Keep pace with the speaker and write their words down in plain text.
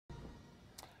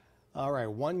All right,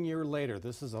 1 year later,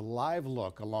 this is a live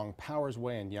look along Powers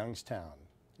Way in Youngstown.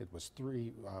 It was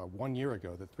 1 year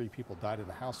ago that 3 people died in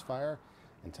a house fire,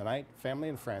 and tonight, family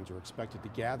and friends are expected to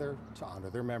gather to honor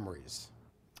their memories.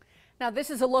 Now, this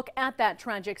is a look at that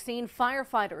tragic scene.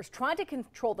 Firefighters tried to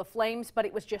control the flames, but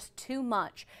it was just too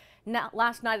much. Now,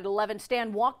 last night at 11,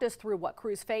 Stan walked us through what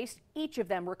crews faced, each of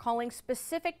them recalling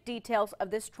specific details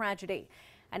of this tragedy.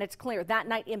 And it's clear that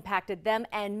night impacted them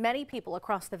and many people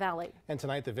across the valley. And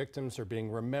tonight, the victims are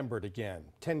being remembered again.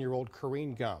 10-year-old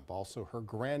Corinne Gump, also her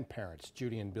grandparents,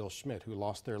 Judy and Bill Schmidt, who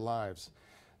lost their lives.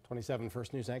 27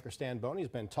 First News anchor Stan Boney has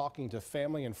been talking to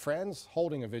family and friends,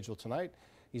 holding a vigil tonight.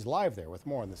 He's live there with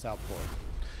more on this outpouring.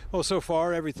 Well, so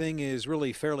far everything is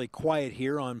really fairly quiet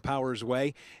here on Powers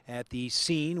Way at the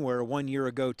scene where 1 year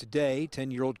ago today,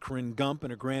 10-year-old Corinne Gump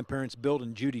and her grandparents Bill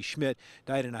and Judy Schmidt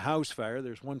died in a house fire.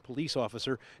 There's one police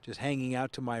officer just hanging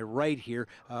out to my right here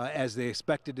as they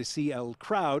expected to see a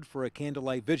crowd for a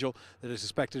candlelight vigil that is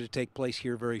expected to take place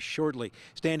here very shortly.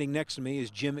 Standing next to me is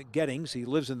Jim Gettings. He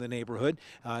lives in the neighborhood.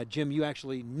 Jim, you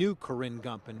actually knew Corinne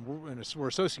Gump and were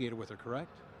associated with her, correct?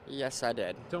 Yes, I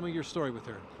did. Tell me your story with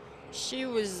her. She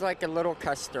was like a little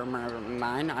customer of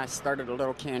mine. I started a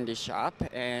little candy shop,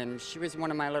 and she was one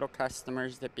of my little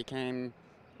customers that became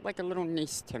like a little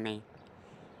niece to me.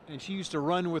 And she used to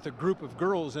run with a group of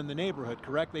girls in the neighborhood,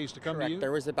 correct? They used to come Correct. to you?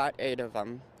 There was about 8 of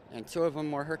them, and 2 of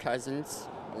them were her cousins,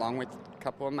 along with a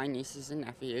couple of my nieces and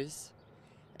nephews.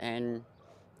 And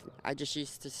I just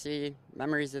used to see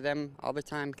memories of them all the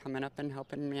time coming up and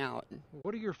helping me out.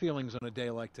 What are your feelings on a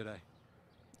day like today?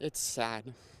 It's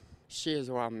sad. She is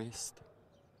well missed.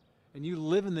 And you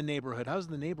live in the neighborhood. How's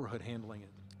the neighborhood handling it?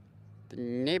 The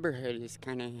neighborhood is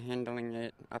kind of handling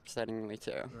it upsettingly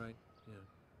too. Right. Yeah.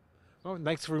 Well,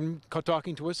 thanks for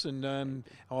talking to us, and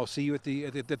I'll see you at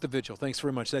the vigil. Thanks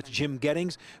very much. That's Jim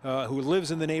Gettings, who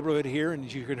lives in the neighborhood here, and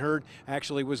as you can heard,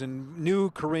 actually knew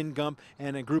Corinne Gump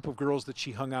and a group of girls that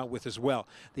she hung out with as well.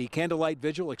 The candlelight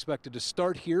vigil expected to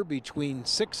start here between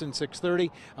 6 and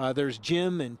 6:30. There's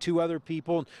Jim and 2 other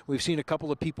people. We've seen a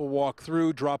couple of people walk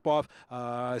through, drop off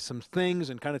some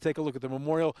things, and kind of take a look at the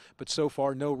memorial. But so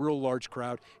far, no real large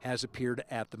crowd has appeared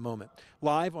at the moment.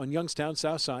 Live on Youngstown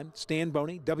South Side, Stan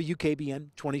Boney,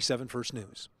 WKBN 27 First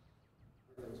News.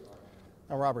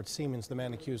 Now, Robert Siemens, the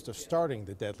man accused of starting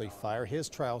the deadly fire, his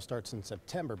trial starts in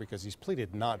September because he's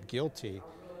pleaded not guilty.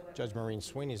 Judge Maureen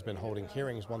Sweeney's been holding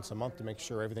hearings once a month to make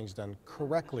sure everything's done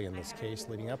correctly in this case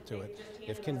leading up to it.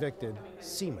 If convicted,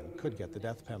 Seaman could get the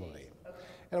death penalty.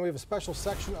 And we have a special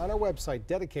section on our website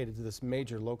dedicated to this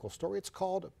major local story. It's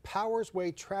called Powers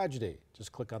Way Tragedy.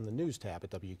 Just click on the news tab at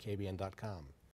WKBN.com.